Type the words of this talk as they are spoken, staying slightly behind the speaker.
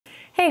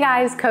Hey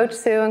guys, Coach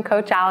Sue and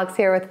Coach Alex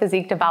here with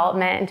Physique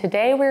Development, and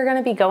today we're going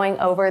to be going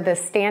over the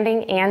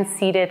standing and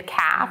seated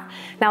calf.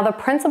 Now the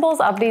principles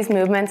of these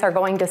movements are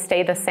going to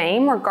stay the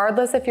same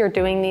regardless if you're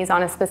doing these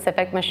on a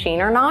specific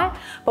machine or not,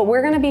 but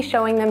we're going to be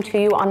showing them to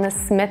you on the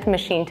Smith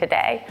machine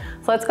today.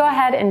 So let's go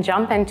ahead and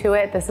jump into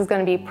it. This is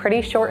going to be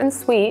pretty short and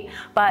sweet,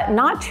 but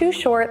not too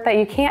short that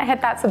you can't hit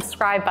that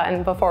subscribe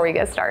button before we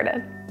get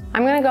started.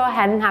 I'm going to go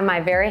ahead and have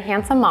my very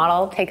handsome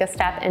model take a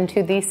step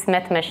into the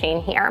Smith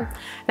machine here.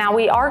 Now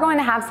we are going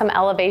to have some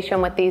elevation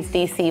with these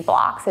DC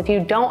blocks. If you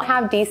don't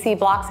have DC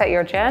blocks at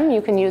your gym,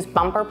 you can use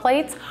bumper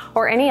plates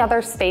or any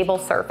other stable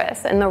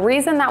surface. And the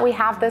reason that we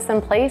have this in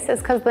place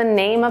is because the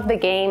name of the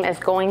game is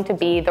going to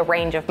be the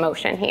range of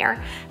motion here.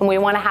 And we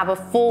want to have a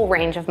full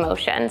range of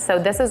motion. So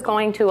this is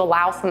going to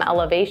allow some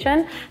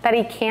elevation that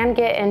he can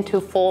get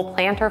into full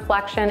plantar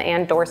flexion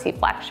and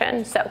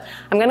dorsiflexion. So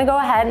I'm going to go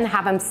ahead and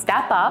have him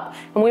step up,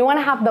 and we want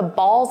to have the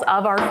balls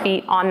of our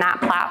feet on that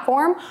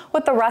platform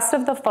with the rest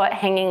of the foot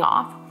hanging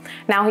off.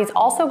 Now he's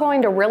also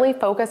going to really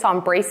focus on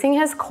bracing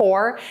his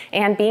core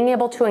and being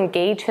able to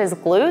engage his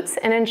glutes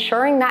and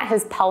ensuring that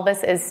his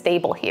pelvis is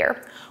stable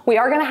here. We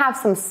are going to have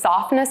some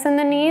softness in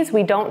the knees.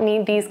 We don't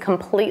need these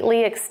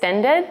completely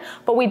extended,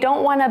 but we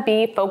don't want to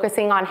be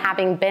focusing on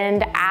having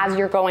bend as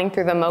you're going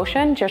through the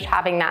motion, just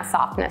having that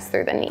softness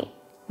through the knee.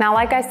 Now,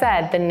 like I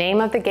said, the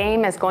name of the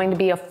game is going to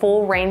be a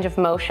full range of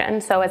motion.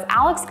 So as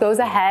Alex goes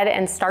ahead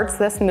and starts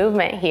this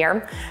movement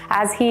here,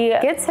 as he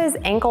gets his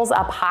ankles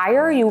up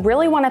higher, you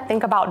really want to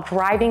think about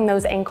driving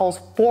those ankles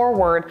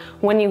forward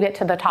when you get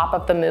to the top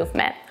of the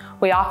movement.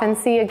 We often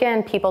see,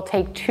 again, people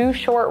take too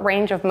short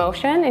range of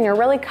motion, and you're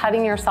really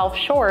cutting yourself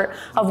short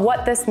of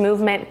what this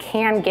movement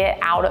can get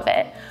out of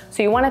it.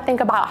 So you want to think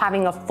about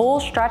having a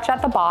full stretch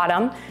at the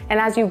bottom, and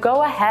as you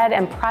go ahead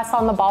and press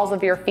on the balls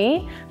of your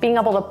feet, being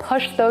able to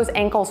push those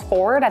ankles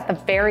forward at the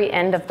very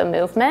end of the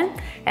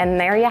movement. And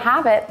there you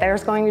have it.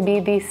 There's going to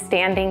be the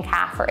standing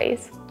calf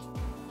raise.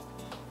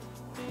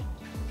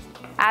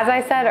 As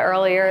I said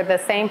earlier, the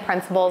same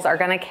principles are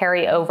going to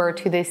carry over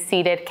to the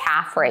seated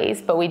calf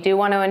raise, but we do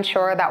want to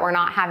ensure that we're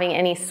not having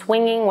any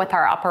swinging with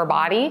our upper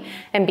body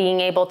and being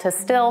able to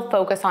still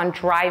focus on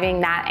driving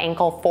that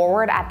ankle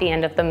forward at the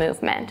end of the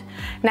movement.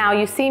 Now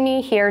you see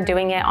me here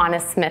doing it on a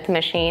Smith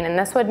machine, and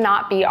this would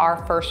not be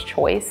our first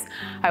choice.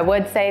 I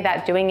would say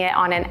that doing it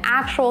on an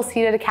actual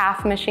seated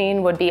calf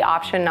machine would be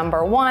option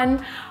number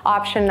one.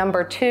 Option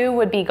number two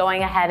would be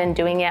going ahead and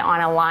doing it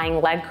on a lying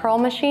leg curl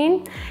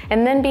machine,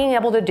 and then being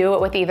able to do it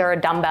with either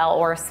a dumbbell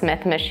or a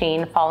Smith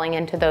machine falling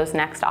into those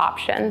next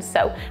options.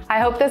 So I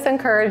hope this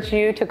encouraged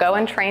you to go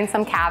and train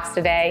some calves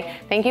today.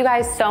 Thank you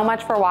guys so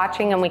much for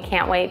watching, and we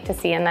can't wait to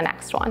see you in the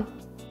next one.